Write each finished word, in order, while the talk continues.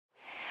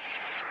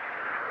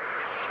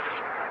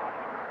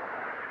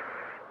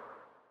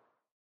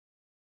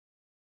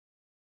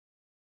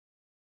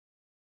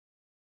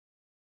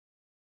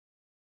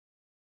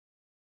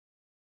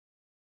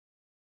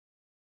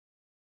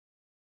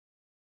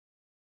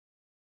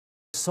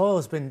Soil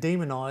has been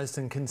demonized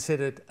and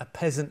considered a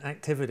peasant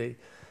activity.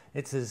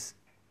 It's a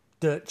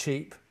dirt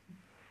cheap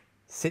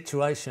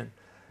situation.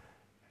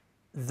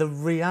 The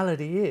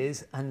reality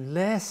is,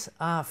 unless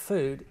our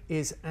food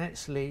is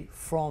actually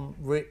from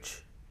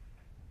rich,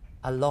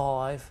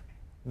 alive,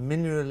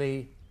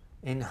 minerally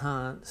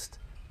enhanced,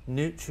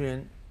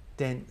 nutrient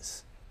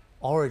dense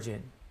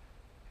origin,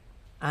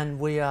 and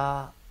we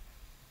are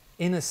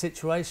in a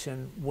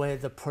situation where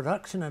the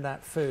production of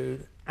that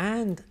food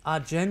and our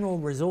general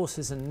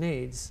resources and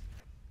needs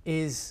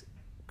is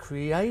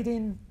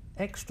creating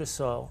extra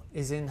soil,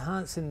 is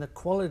enhancing the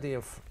quality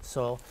of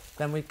soil,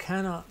 then we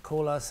cannot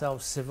call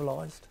ourselves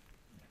civilized.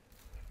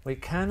 We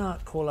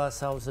cannot call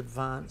ourselves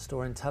advanced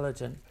or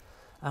intelligent,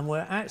 and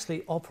we're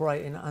actually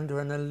operating under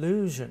an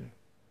illusion,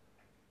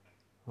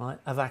 right,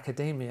 of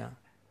academia,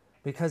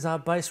 because our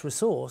base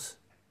resource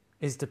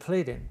is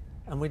depleting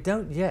and we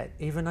don't yet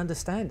even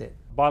understand it.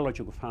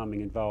 Biological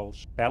farming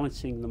involves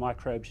balancing the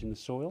microbes in the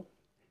soil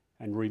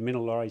and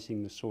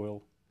remineralising the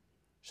soil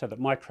so that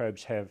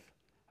microbes have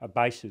a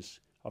basis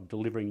of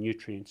delivering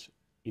nutrients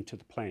into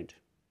the plant.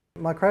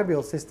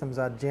 Microbial systems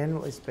are,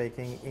 generally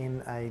speaking,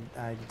 in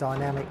a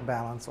dynamic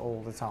balance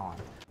all the time.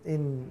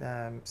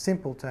 In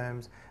simple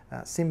terms,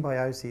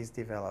 symbiosis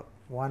develop.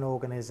 One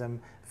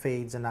organism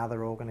feeds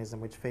another organism,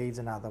 which feeds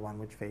another one,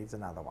 which feeds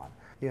another one.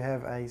 You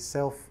have a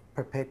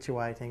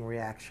self-perpetuating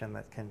reaction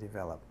that can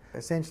develop.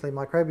 Essentially,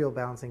 microbial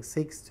balancing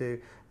seeks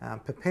to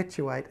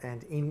perpetuate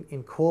and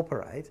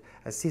incorporate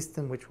a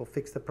system which will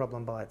fix the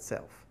problem by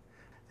itself.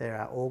 There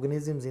are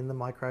organisms in the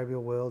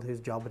microbial world whose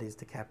job it is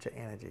to capture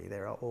energy.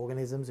 There are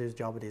organisms whose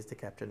job it is to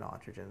capture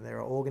nitrogen. There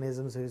are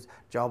organisms whose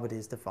job it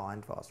is to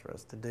find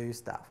phosphorus, to do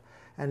stuff.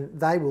 And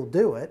they will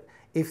do it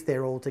if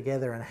they're all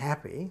together and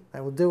happy.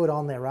 They will do it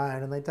on their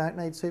own and they don't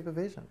need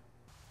supervision.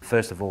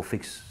 First of all,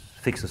 fix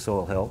the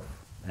soil health,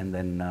 and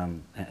then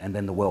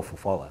the wealth will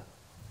follow.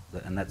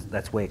 And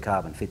that's where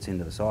carbon fits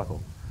into the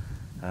cycle.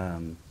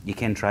 You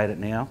can trade it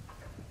now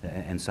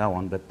and so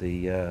on, but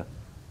the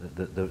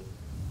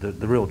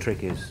real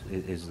trick is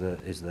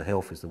the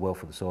health, is the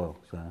wealth of the soil.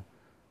 So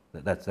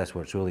that's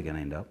where it's really going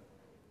to end up.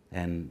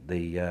 And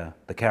the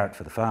carrot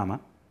for the farmer,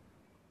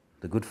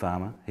 the good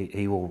farmer,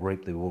 he will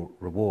reap the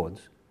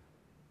rewards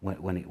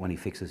when he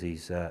fixes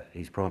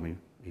his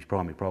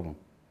primary problem,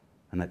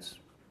 and that's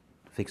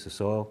fix the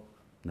soil,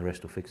 and the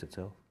rest will fix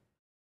itself.